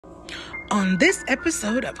On this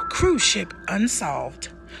episode of Cruise Ship UNsolved,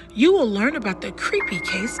 you will learn about the creepy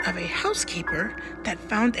case of a housekeeper that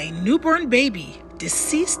found a newborn baby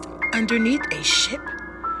deceased underneath a ship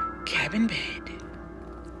cabin bed.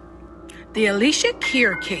 The Alicia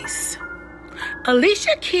Keir case.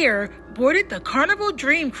 Alicia Keir boarded the Carnival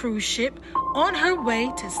Dream cruise ship on her way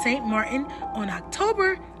to St. Martin on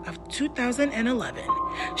October of 2011.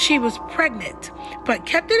 She was pregnant, but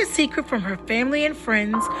kept it a secret from her family and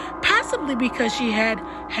friends, possibly because she had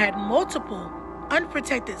had multiple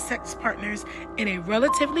unprotected sex partners in a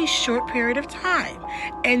relatively short period of time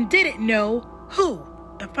and didn't know who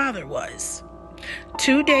the father was.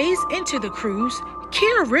 2 days into the cruise,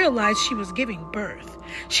 Keir realized she was giving birth.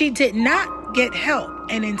 She did not get help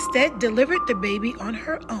and instead delivered the baby on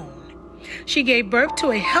her own. She gave birth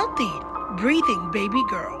to a healthy, breathing baby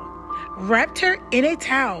girl, wrapped her in a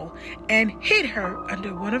towel, and hid her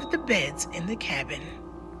under one of the beds in the cabin.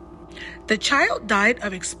 The child died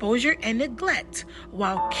of exposure and neglect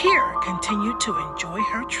while Keir continued to enjoy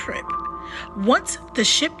her trip. Once the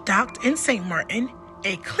ship docked in St. Martin,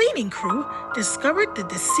 a cleaning crew discovered the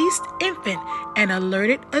deceased infant and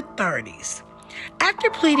alerted authorities. After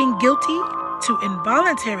pleading guilty to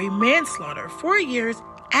involuntary manslaughter 4 years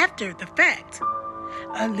after the fact,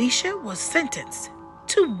 Alicia was sentenced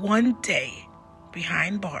to 1 day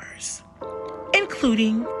behind bars,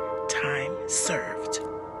 including time served.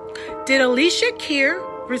 Did Alicia Keir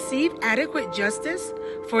receive adequate justice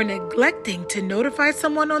for neglecting to notify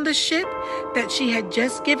someone on the ship that she had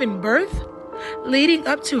just given birth, leading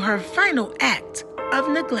up to her final act of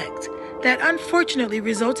neglect that unfortunately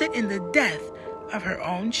resulted in the death of her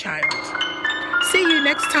own child? See you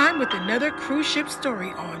next time with another cruise ship story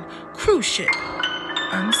on Cruise Ship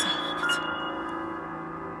UNsolved.